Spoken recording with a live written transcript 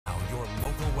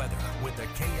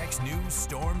Bismarck's new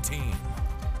Storm Team.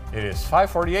 It is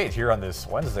 5:48 here on this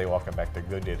Wednesday. Welcome back to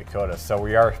Good Day Dakota. So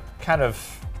we are kind of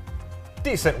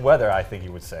decent weather, I think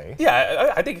you would say.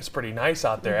 Yeah, I think it's pretty nice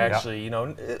out there, actually. Yeah. You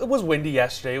know, it was windy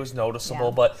yesterday. It was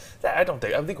noticeable, but I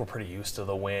think we're pretty used to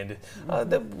the wind.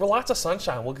 Lots of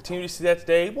sunshine. We'll continue to see that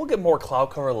today. We'll get more cloud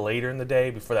cover later in the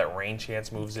day before that rain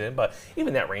chance moves in, but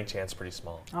even that rain chance is pretty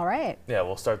small. All right. Yeah,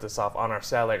 we'll start this off on our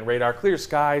satellite and radar. Clear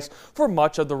skies for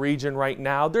much of the region right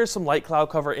now. There's some light cloud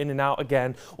cover in and out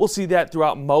again. We'll see that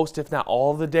throughout most, if not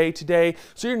all of the day today.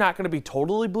 So you're not going to be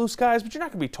totally blue skies, but you're not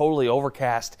going to be totally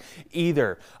overcast either.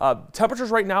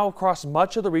 Temperatures right now across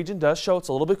much of the region does show it's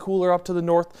a little bit cooler up to the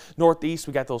northeast.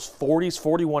 We got those 40s,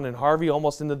 41 in Harvey,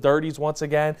 almost in the 30s once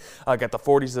again. Got the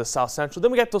 40s to the south central. Then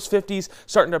we got those 50s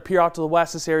starting to appear out to the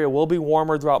west. This area will be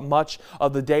warmer throughout much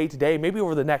of the day today, maybe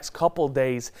over the next couple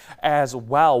days as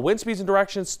well. Wind speeds and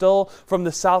directions still from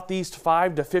the southeast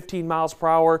 5 to 15 miles per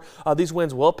hour. These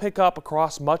winds will pick up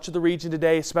across much of the region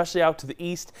today, especially out to the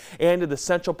east and to the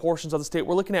central portions of the state.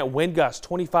 We're looking at wind gusts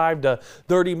 25 to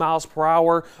 30 miles per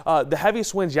hour. The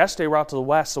heaviest winds yesterday were out to the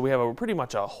west, so we have pretty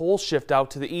much a whole shift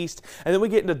out to the east. And then we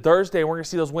get into Thursday, and we're going to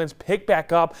see those winds pick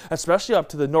back up, especially up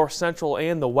to the north central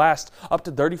and the west. Up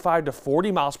to 35 to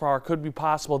 40 miles per hour could be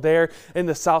possible there. In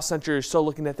the south central, you're still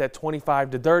looking at that 25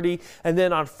 to 30. And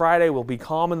then on Friday, we'll be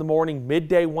calm in the morning.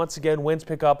 Midday, once again, winds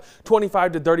pick up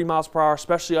 25 to 30 miles per hour,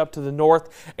 especially up to the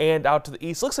north and out to the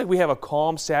east. Looks like we have a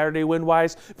calm Saturday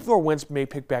wind-wise before winds may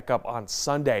pick back up on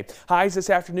Sunday. Highs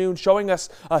this afternoon showing us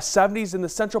 70s in the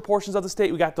central portions of the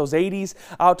state. We got those 80s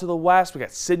out to the west. We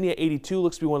got Sydney at 82,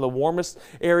 looks to be one of the warmest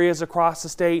areas across the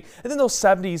state. And then those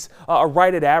 70s are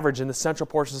right at average in the central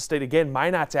portions of the state. Again,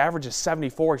 Minot's average is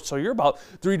 74, so you're about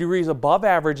 3 degrees above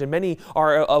average, and many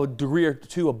are a degree or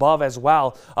two above as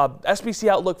well. SPC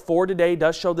outlook for today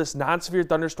does show this non-severe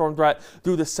thunderstorm threat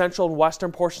through the central and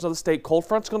western portions of the state. Cold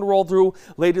front's going to roll through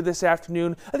later this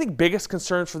afternoon. I think biggest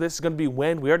concerns for this is going to be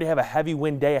wind. We already have a heavy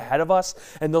wind day ahead of us,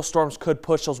 and those storms could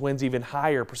push those winds even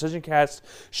higher. Precision Cast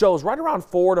shows right around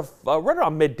right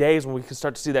around middays when we can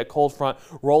start to see that cold front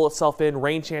roll itself in.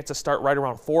 Rain chances start right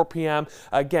around 4 p.m.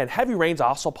 Again, heavy rain's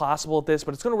also possible at this,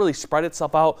 but it's going to really spread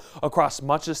itself out across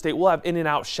much of the state. We'll have in and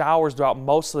out showers throughout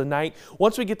most of the night.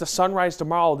 Once we get to sunrise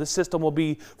tomorrow, this system will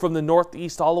be from the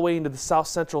northeast all the way into the south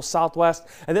central southwest,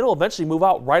 and then it'll eventually move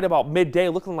out right about midday,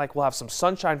 looking like we'll have some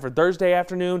sunshine for Thursday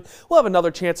afternoon. We'll have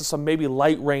another chance of some maybe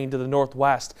light rain to the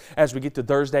northwest as we get to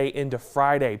Thursday into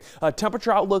Friday.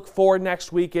 Temperature outlook for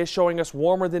next week is showing us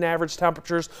warmer than average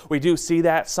temperatures. We do see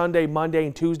that Sunday, Monday,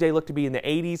 and Tuesday look to be in the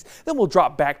 80s. Then we'll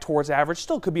drop back towards average.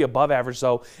 Still could be above average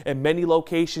though in many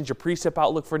locations. Your precip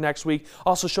outlook for next week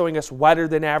also showing us wetter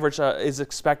than average is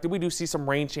expected. We do see some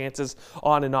rain chances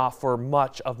on and off for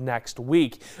much of next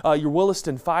week. Your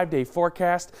Williston 5-day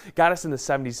forecast got us in the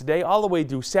 70s today all the way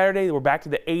through Saturday. We're back to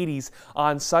the 80s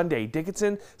on Sunday.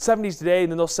 Dickinson 70s today,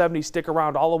 and then those 70s stick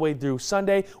around all the way through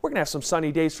Sunday. We're going to have some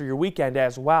sunny days for your weekend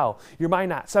as well. Your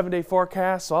Minot 7-day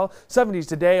forecast, well, 70s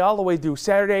today all the way through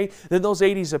Saturday. Then those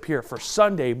 80s appear for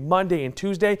Sunday, Monday, and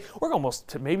Tuesday. We're almost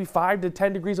to maybe 5 to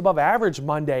 10 degrees above average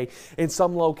Monday in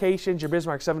some locations. Your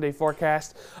Bismarck 7-day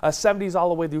forecast, 70s all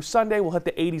the way through Sunday. We'll hit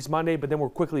the 80s Monday, but then we're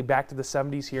quickly back to the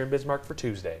 70s here in Bismarck for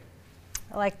Tuesday.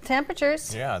 I like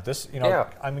temperatures. Yeah,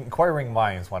 I'm inquiring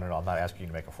minds want to know. I'm not asking you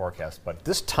to make a forecast, but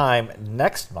this time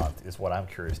next month is what I'm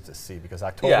curious to see, because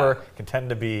October can tend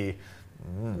to be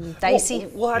dicey.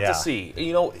 We'll have to see.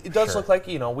 You know, it does look like,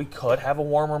 we could have a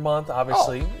warmer month.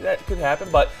 Obviously, that could happen,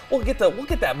 but we'll get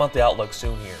that monthly outlook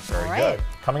soon here. Very good.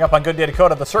 Coming up on Good Day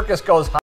Dakota, the circus goes high.